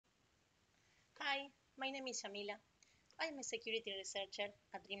My name is Yamila. I'm a security researcher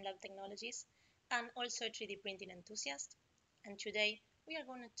at DreamLab Technologies and also a 3D printing enthusiast. And today we are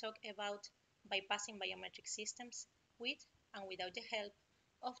going to talk about bypassing biometric systems with and without the help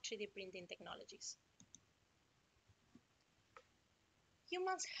of 3D printing technologies.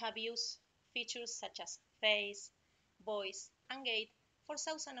 Humans have used features such as face, voice, and gait for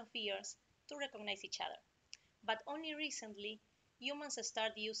thousands of years to recognize each other. But only recently, humans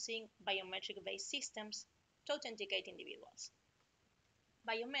start using biometric-based systems to authenticate individuals.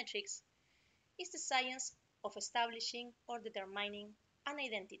 Biometrics is the science of establishing or determining an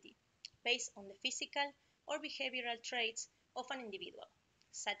identity based on the physical or behavioral traits of an individual,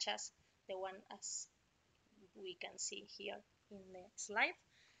 such as the one as we can see here in the slide: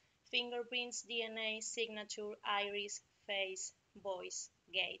 fingerprints, DNA, signature, iris, face, voice,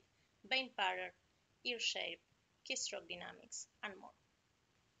 gait, vein pattern, ear shape, keystroke dynamics, and more.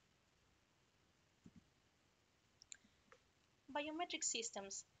 Biometric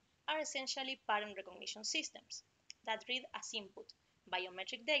systems are essentially pattern recognition systems that read as input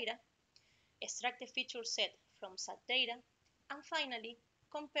biometric data, extract the feature set from such data, and finally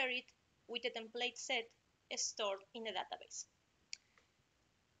compare it with a template set stored in a database.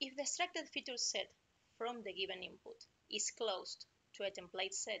 If the extracted feature set from the given input is close to a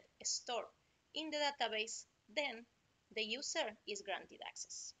template set stored in the database, then the user is granted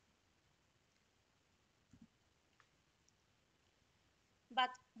access. But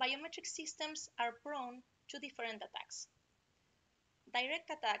biometric systems are prone to different attacks. Direct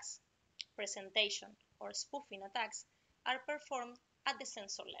attacks, presentation, or spoofing attacks are performed at the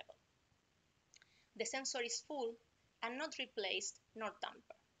sensor level. The sensor is full and not replaced nor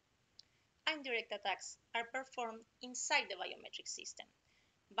tampered. Indirect attacks are performed inside the biometric system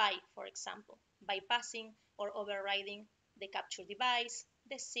by, for example, bypassing or overriding the capture device,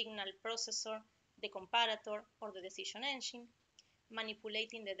 the signal processor, the comparator, or the decision engine,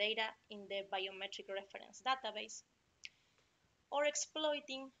 manipulating the data in the biometric reference database, or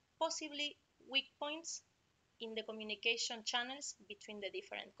exploiting possibly weak points in the communication channels between the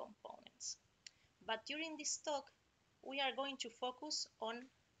different components. But during this talk, we are going to focus on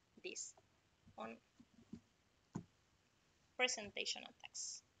this, on presentation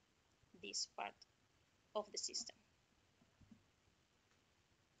attacks, this part of the system.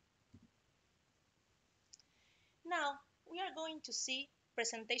 Now, we are going to see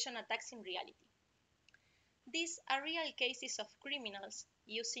presentation attacks in reality. These are real cases of criminals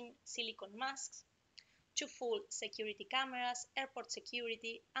using silicone masks to fool security cameras, airport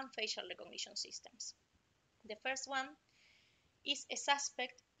security, and facial recognition systems. The first one is a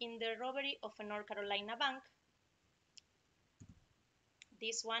suspect in the robbery of a North Carolina bank.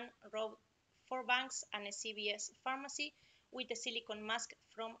 This one robbed 4 banks and a CVS pharmacy with a silicone mask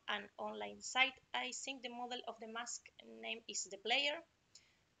from an online site. I think the model of the mask name is The Player.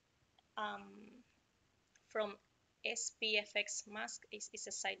 From SPFX Mask is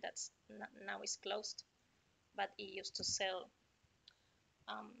a site that's now is closed, but it used to sell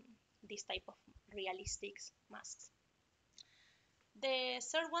this type of realistic masks. The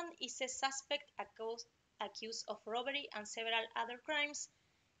third one is a suspect accused of robbery and several other crimes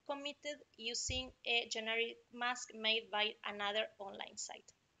committed using a generic mask made by another online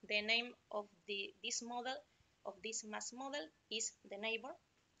site. The name of this mask model is The Neighbor.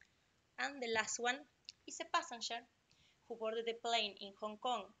 And the last one is a passenger who boarded the plane in Hong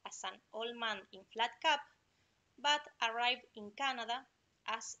Kong as an old man in flat cap, but arrived in Canada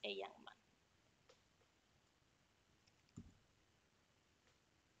as a young man.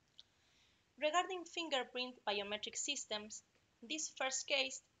 Regarding fingerprint biometric systems, this first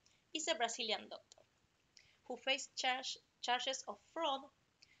case is a Brazilian doctor who faced charges of fraud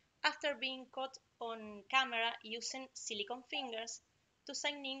after being caught on camera using silicone fingers to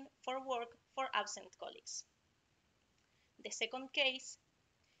sign in for work for absent colleagues. The second case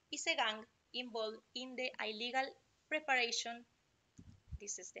is a gang involved in the illegal preparation,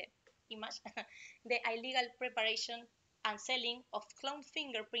 this is the image, the illegal preparation and selling of cloned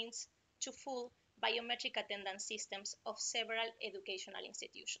fingerprints to fool biometric attendance systems of several educational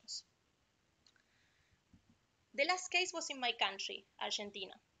institutions. The last case was in my country,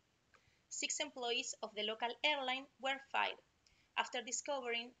 Argentina. 6 employees of the local airline were fired after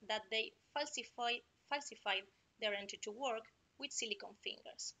discovering that they falsified their entry to work with silicone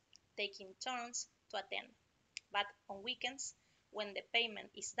fingers, taking turns to attend. But on weekends, when the payment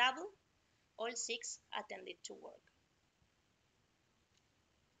is double, all 6 attended to work.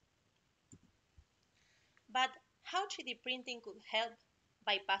 But how 3D printing could help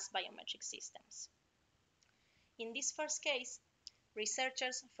bypass biometric systems? In this first case,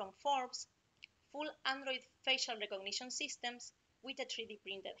 researchers from Forbes full Android facial recognition systems with a 3D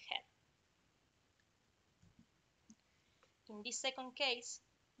printed head. In this second case,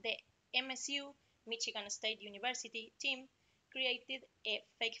 the MSU, Michigan State University team, created a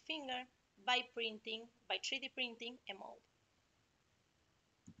fake finger by 3D printing a mold.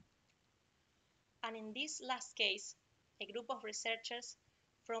 And in this last case, a group of researchers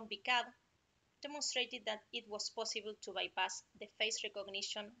from BCAD demonstrated that it was possible to bypass the face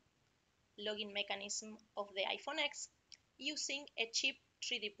recognition login mechanism of the iPhone X using a cheap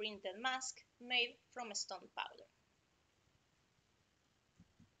 3D printed mask made from stone powder.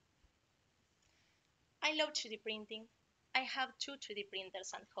 I love 3D printing. I have 2 3D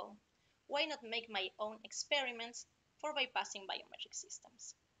printers at home. Why not make my own experiments for bypassing biometric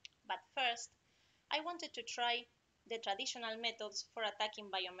systems? But first, I wanted to try the traditional methods for attacking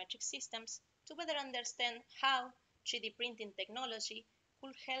biometric systems to better understand how 3D printing technology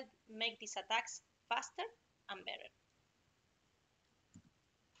could help make these attacks faster and better.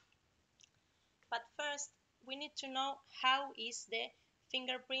 But first, we need to know how is the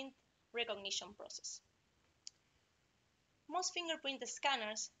fingerprint recognition process. Most fingerprint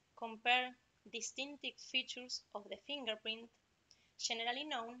scanners compare distinctive features of the fingerprint, generally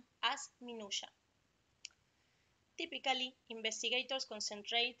known as minutia. Typically, investigators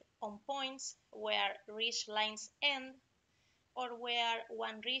concentrate on points where ridge lines end or where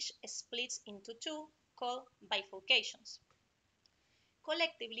one ridge splits into two, called bifurcations.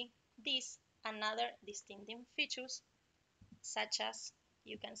 Collectively, these and other distinctive features, such as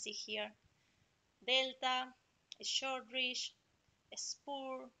you can see here, delta, a short ridge, a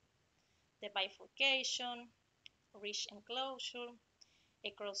spur, the bifurcation, ridge enclosure,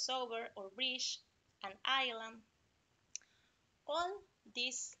 a crossover or bridge, an island. All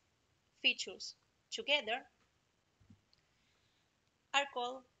these features together are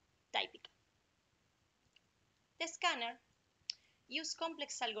called typical. The scanner uses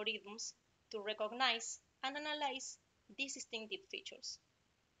complex algorithms to recognize and analyze these distinctive features.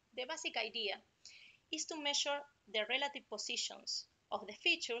 The basic idea is to measure the relative positions of the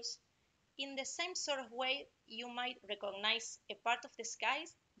features in the same sort of way you might recognize a part of the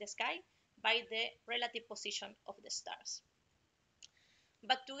sky by the relative position of the stars.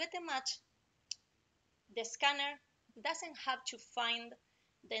 But to get a match, the scanner doesn't have to find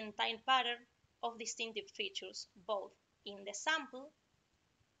the entire pattern of distinctive features, both in the sample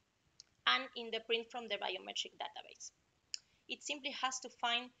and in the print from the biometric database. It simply has to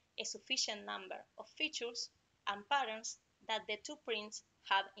find a sufficient number of features and patterns that the two prints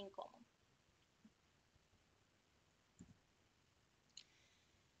have in common.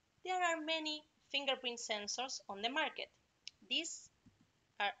 There are many fingerprint sensors on the market. These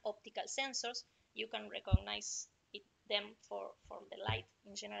are optical sensors. You can recognize them for the light.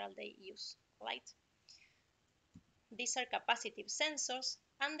 In general, they use light. These are capacitive sensors,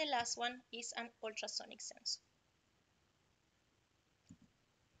 and the last one is an ultrasonic sensor.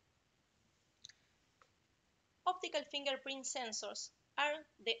 Optical fingerprint sensors are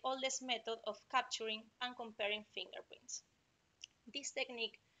the oldest method of capturing and comparing fingerprints. This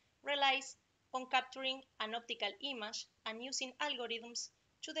technique relies on capturing an optical image and using algorithms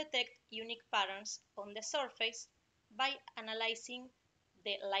to detect unique patterns on the surface by analyzing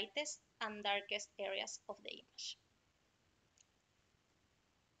the lightest and darkest areas of the image.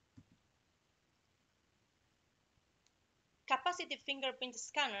 Capacitive fingerprint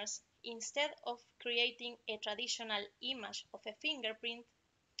scanners, instead of creating a traditional image of a fingerprint,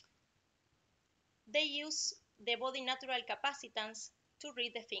 they use the body natural capacitance to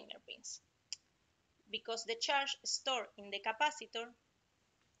read the fingerprints, because the charge stored in the capacitor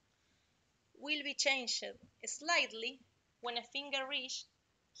will be changed slightly when a finger ridge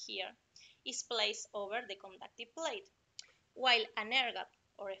here is placed over the conductive plate, while an air gap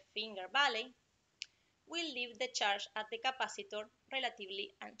or a finger valley will leave the charge at the capacitor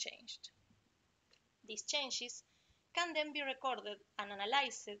relatively unchanged. These changes can then be recorded and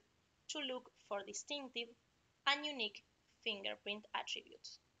analyzed to look for distinctive and unique fingerprint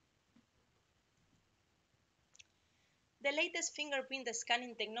attributes. The latest fingerprint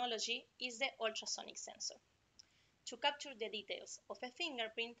scanning technology is the ultrasonic sensor. To capture the details of a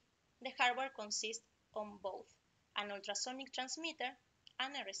fingerprint, the hardware consists on both an ultrasonic transmitter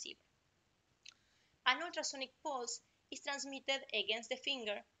and a receiver. An ultrasonic pulse is transmitted against the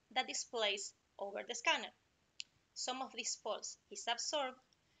finger that is placed over the scanner. Some of this pulse is absorbed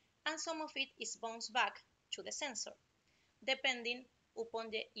and some of it is bounced back to the sensor, depending upon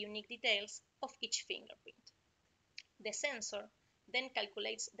the unique details of each fingerprint. The sensor then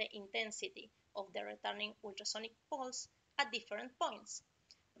calculates the intensity of the returning ultrasonic pulse at different points,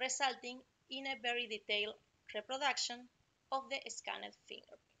 resulting in a very detailed reproduction of the scanned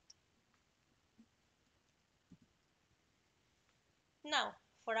fingerprint. Now,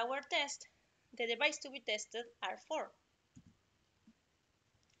 for our test, the devices to be tested are four.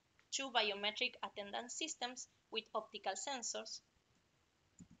 Two biometric attendance systems with optical sensors,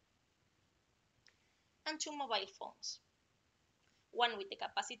 and two mobile phones, one with a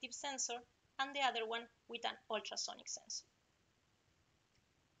capacitive sensor and the other one with an ultrasonic sensor.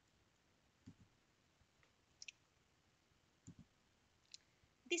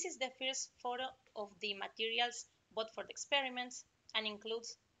 This is the first photo of the materials bought for the experiments and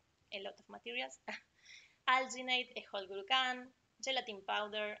includes a lot of materials. Alginate, a whole glucan, gelatin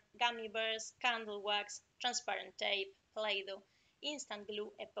powder, gummy bears, candle wax, transparent tape, Play-Doh, instant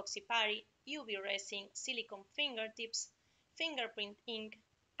glue, epoxy putty, UV resin, silicone fingertips, fingerprint ink,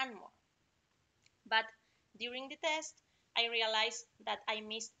 and more. But during the test, I realized that I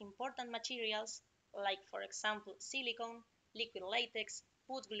missed important materials like, for example, silicone, liquid latex,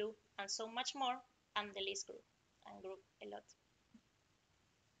 wood glue, and so much more, and the list grew a lot.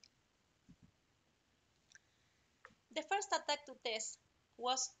 The first attack to test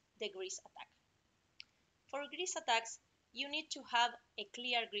was the grease attack. For grease attacks, you need to have a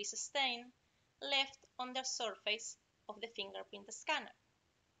clear grease stain left on the surface of the fingerprint scanner.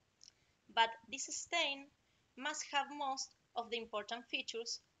 But this stain must have most of the important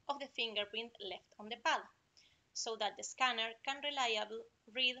features of the fingerprint left on the pad, so that the scanner can reliably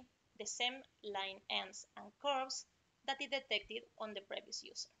read the same line ends and curves that it detected on the previous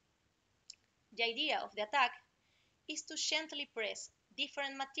user. The idea of the attack is to gently press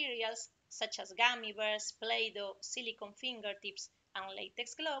different materials such as gummy bears, Play-Doh, silicone fingertips, and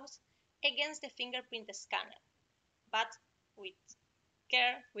latex gloves against the fingerprint scanner, but with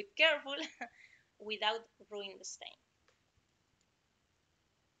careful without ruining the stain.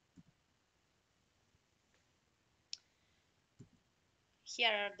 Here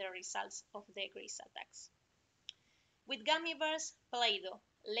are the results of the grease attacks. With gummy bears, Play-Doh,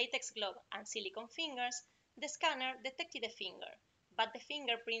 latex glove, and silicone fingers, the scanner detected a finger, but the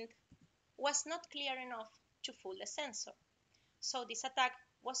fingerprint was not clear enough to fool the sensor, so this attack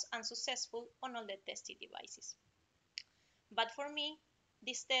was unsuccessful on all the tested devices. But for me,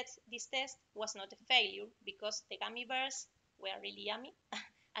 this test was not a failure because the gummy bears were really yummy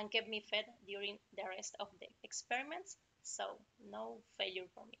and kept me fed during the rest of the experiments, so no failure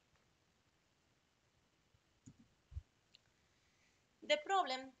for me. The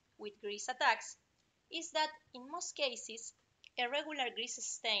problem with grease attacks is that in most cases, a regular grease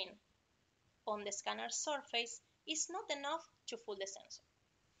stain on the scanner surface is not enough to fool the sensor.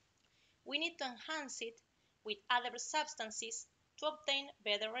 We need to enhance it with other substances to obtain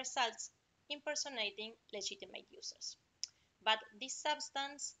better results impersonating legitimate users. But these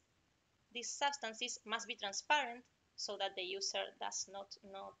substances must be transparent so that the user does not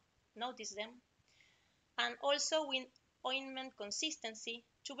notice them, and also with ointment consistency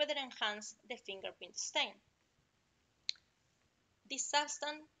to better enhance the fingerprint stain. This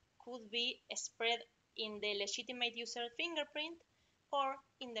substance could be spread in the legitimate user fingerprint or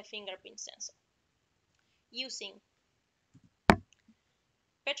in the fingerprint sensor. Using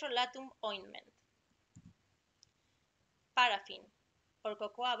petrolatum ointment, paraffin, or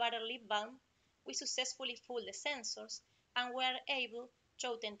cocoa butter lip balm, we successfully fooled the sensors and were able to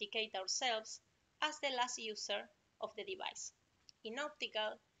authenticate ourselves as the last user of the device in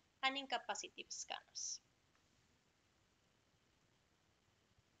optical and in capacitive scanners.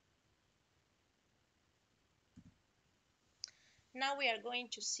 Now we are going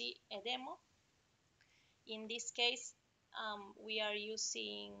to see a demo. In this case, we are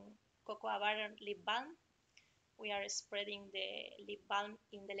using cocoa butter lip balm. We are spreading the lip balm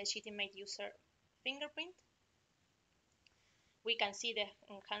in the legitimate user fingerprint. We can see the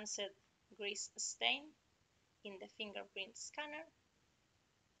enhanced grease stain in the fingerprint scanner.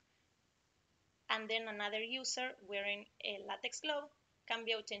 And then another user wearing a latex glove can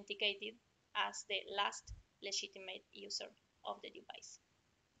be authenticated as the last legitimate user of the device.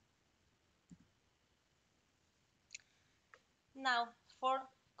 Now for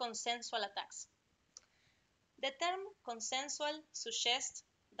consensual attacks. The term consensual suggests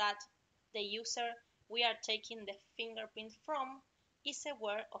that the user we are taking the fingerprint from is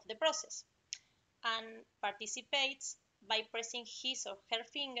aware of the process and participates by pressing his or her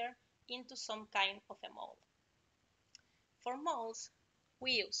finger into some kind of a mold. For molds,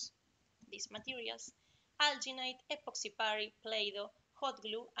 we use these materials: alginate, epoxy putty, Play-Doh, hot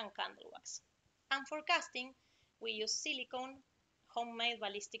glue, and candle wax. And for casting, we use silicone, homemade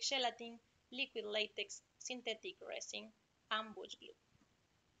ballistic gelatin, liquid latex, synthetic resin, and wood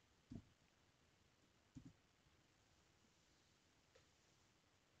glue.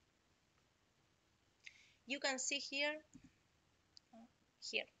 You can see here,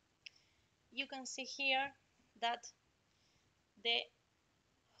 you can see here that the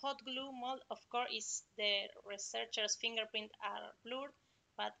hot glue mold, of course, is the researcher's fingerprint are blurred,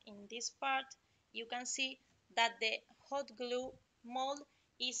 but in this part you can see that the hot glue mold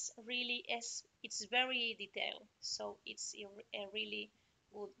is really it's very detailed, so it's a really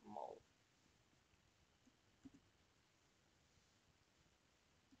good mold.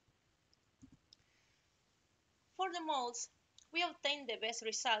 For the molds, we obtain the best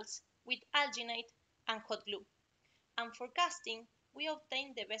results with alginate and hot glue, and for casting, we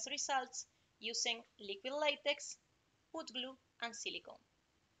obtain the best results using liquid latex, wood glue, and silicone.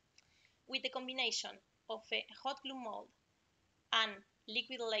 With the combination of a hot glue mold and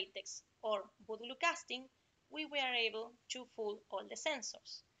liquid latex or wood glue casting, we were able to fool all the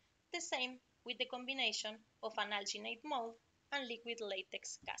sensors. The same with the combination of an alginate mold and liquid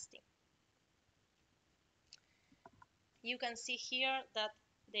latex casting. You can see here that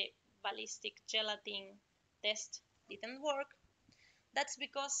the ballistic gelatin test didn't work. That's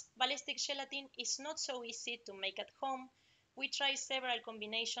because ballistic gelatin is not so easy to make at home. We tried several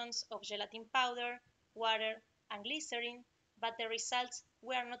combinations of gelatin powder, water, and glycerin, but the results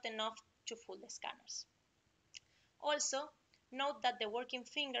were not enough to fool the scanners. Also, note that the working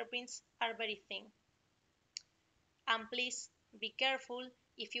fingerprints are very thin. And please be careful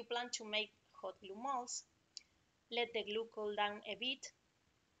if you plan to make hot glue molds. Let the glue cool down a bit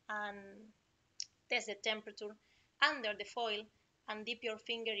and test the temperature under the foil and dip your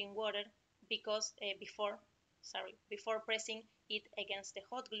finger in water because before pressing it against the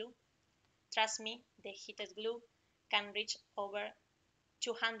hot glue. Trust me, the heated glue can reach over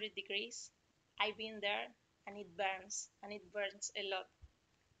 200 degrees. I've been there and it burns a lot.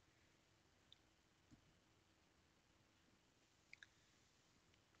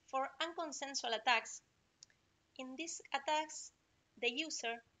 For unconsensual attacks, in these attacks, the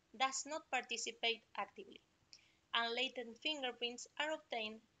user does not participate actively, and latent fingerprints are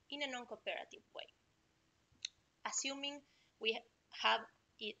obtained in a non-cooperative way. Assuming we have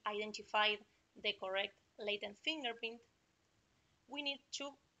identified the correct latent fingerprint, we need to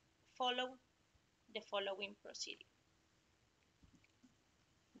follow the following procedure.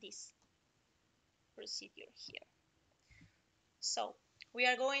 This procedure here. So we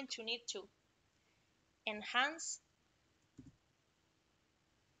are going to need to enhance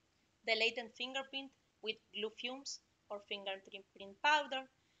the latent fingerprint with glue fumes or fingerprint powder,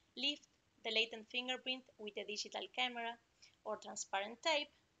 lift the latent fingerprint with a digital camera or transparent tape,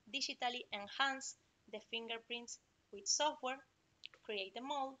 digitally enhance the fingerprints with software, create a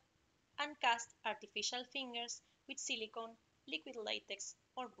mold, and cast artificial fingers with silicone, liquid latex,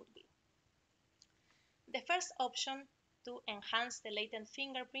 or wood glue. The first option to enhance the latent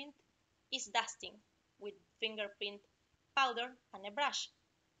fingerprint is dusting with fingerprint powder and a brush.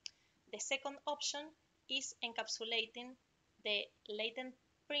 The second option is encapsulating the latent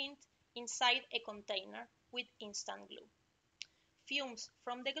print inside a container with instant glue. Fumes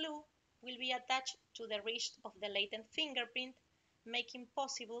from the glue will be attached to the wrist of the latent fingerprint, making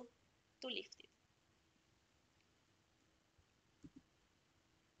possible to lift it.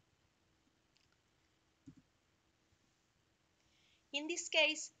 In this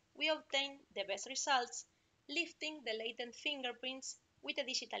case, we obtain the best results lifting the latent fingerprints with a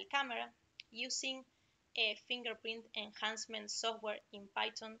digital camera using a fingerprint enhancement software in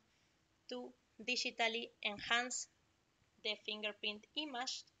Python to digitally enhance the fingerprint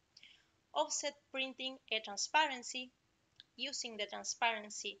image, offset printing a transparency using the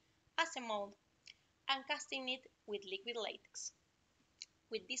transparency as a mold, and casting it with liquid latex.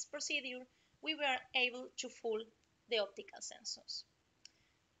 With this procedure, we were able to fool the optical sensors.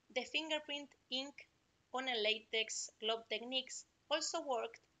 The fingerprint ink on a latex glove techniques also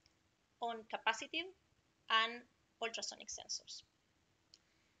worked on capacitive and ultrasonic sensors.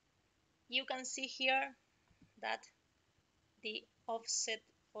 You can see here that the offset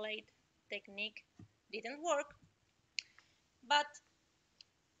plate technique didn't work, but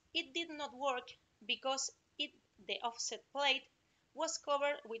it did not work because the offset plate was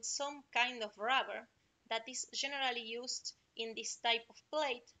covered with some kind of rubber that is generally used in this type of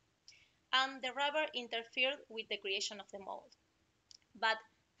plate, and the rubber interfered with the creation of the mold. But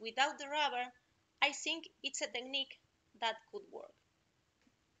without the rubber, I think it's a technique that could work.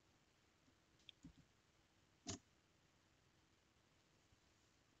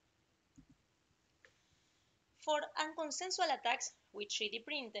 For unconsensual attacks with 3D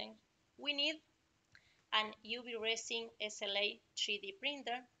printing, we need an UV resin SLA 3D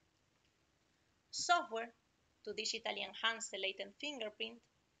printer, software to digitally enhance the latent fingerprint,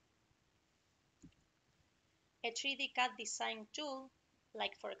 a 3D CAD design tool,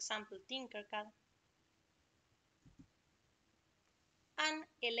 like for example Tinkercad, and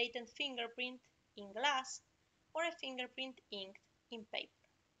a latent fingerprint in glass or a fingerprint inked in paper.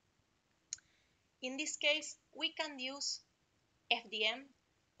 In this case, we can use FDM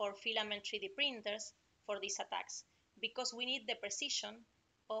or filament 3D printers for these attacks because we need the precision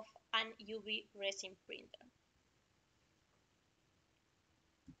of an UV resin printer.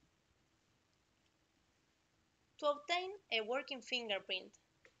 To obtain a working fingerprint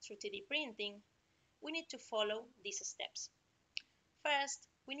through 3D printing, we need to follow these steps. First,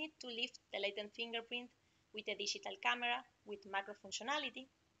 we need to lift the latent fingerprint with a digital camera with macro functionality.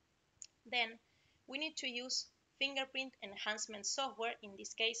 Then, we need to use fingerprint enhancement software. In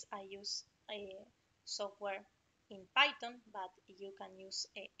this case, I use a software in Python, but you can use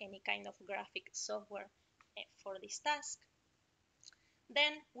any kind of graphic software for this task.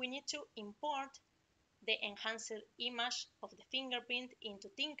 Then, we need to import the enhanced image of the fingerprint into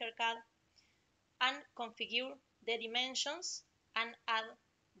Tinkercad and configure the dimensions and add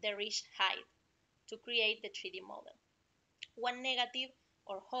the ridge height to create the 3D model. One negative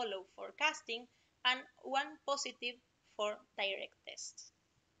or hollow for casting and one positive for direct tests.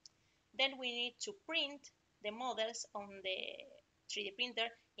 Then we need to print the models on the 3D printer.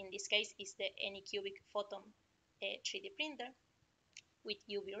 In this case is the Anycubic Photon 3D printer with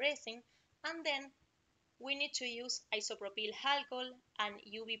UV resin, and then we need to use isopropyl alcohol and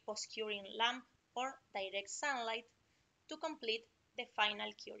UV post-curing lamp or direct sunlight to complete the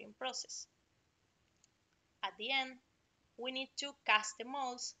final curing process. At the end, we need to cast the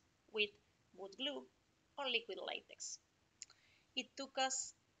molds with wood glue or liquid latex. It took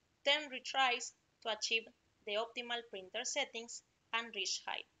us 10 retries to achieve the optimal printer settings and ridge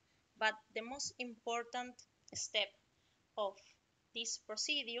height, but the most important step of this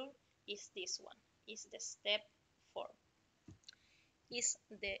procedure is this one, is the step 4. If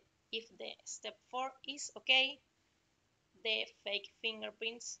the step 4 is okay, the fake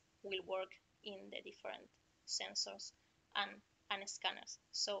fingerprints will work in the different sensors and scanners.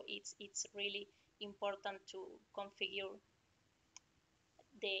 So it's really important to configure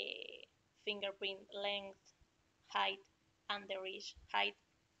the fingerprint length, height, and the ridge height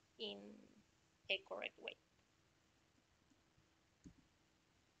in a correct way.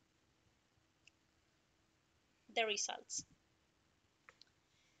 The results.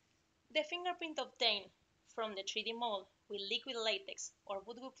 The fingerprint obtained from the 3D mold with liquid latex or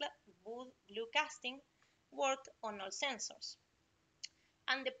wood glue casting worked on all sensors.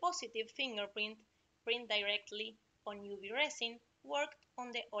 And the positive fingerprint print directly on UV resin worked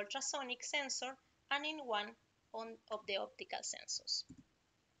on the ultrasonic sensor and in one of the optical sensors.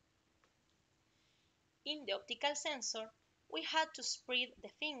 In the optical sensor, we had to spread the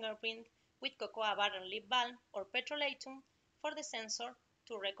fingerprint with cocoa butter lip balm or petrolatum for the sensor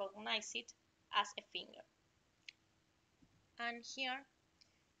to recognize it as a finger. And here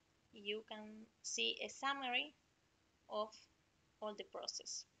you can see a summary of all the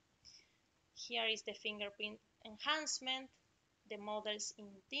process. Here is the fingerprint enhancement, the models in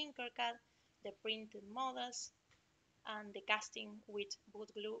Tinkercad, the printed models, and the casting with wood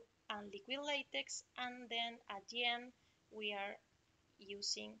glue and liquid latex, and then at the end we are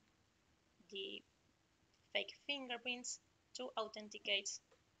using the fake fingerprints to authenticate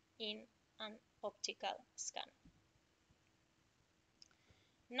in an optical scanner.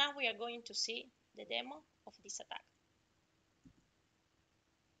 Now we are going to see the demo of this attack.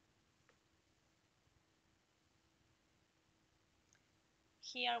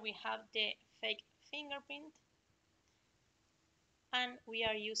 Here we have the fake fingerprint, and we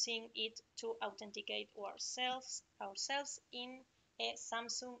are using it to authenticate ourselves in a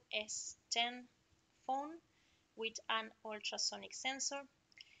Samsung S10 phone with an ultrasonic sensor.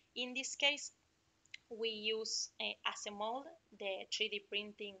 In this case, we use as a mold the 3D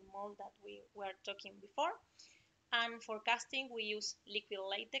printing mold that we were talking before, and for casting we use liquid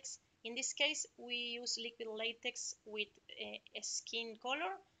latex. In this case, we use liquid latex with a skin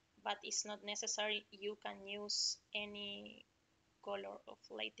color, but it's not necessary. You can use any color of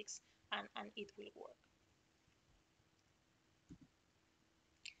latex and it will work.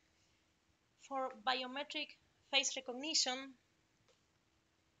 For biometric face recognition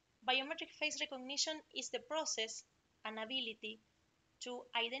is the process and ability to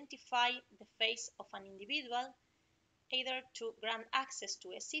identify the face of an individual, either to grant access to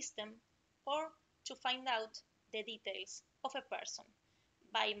a system or to find out the details of a person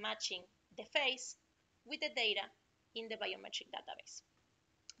by matching the face with the data in the biometric database.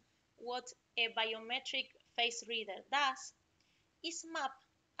 What a biometric face reader does is map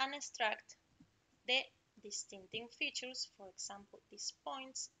and extract the distinctive features, for example, these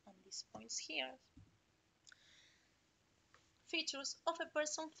points and these points here, features of a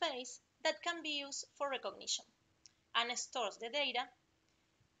person's face that can be used for recognition, and stores the data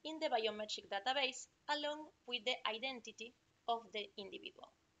in the biometric database along with the identity of the individual.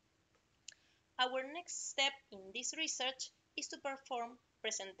 Our next step in this research is to perform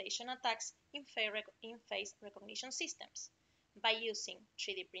presentation attacks in face recognition systems by using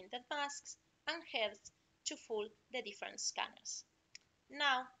 3D printed masks and heads to fool the different scanners.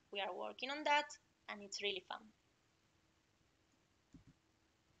 Now we are working on that, and it's really fun.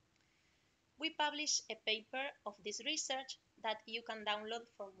 We published a paper of this research that you can download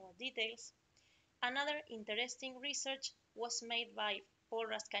for more details. Another interesting research was made by Paul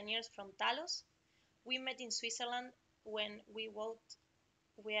Rascaniers from Talos. We met in Switzerland when we were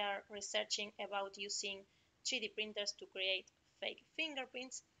researching about using 3D printers to create fake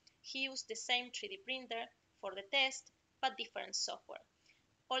fingerprints. He used the same 3D printer for the test, but different software.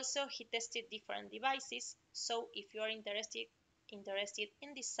 Also, he tested different devices, so if you are interested in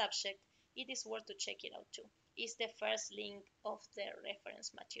this subject, it is worth to check it out too. It's the first link of the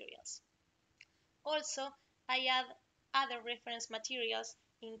reference materials. Also, I add other reference materials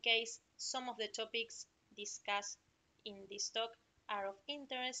in case some of the topics discussed in this talk are of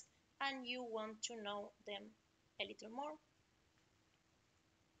interest and you want to know them a little more.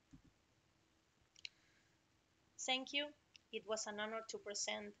 Thank you. It was an honor to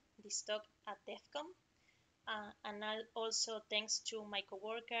present this talk at DEF CON. And also thanks to my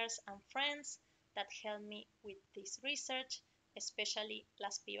coworkers and friends that helped me with this research, especially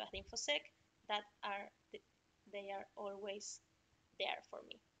Las Pibas de InfoSec, that they are always there for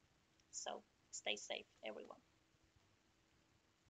me. So stay safe, everyone.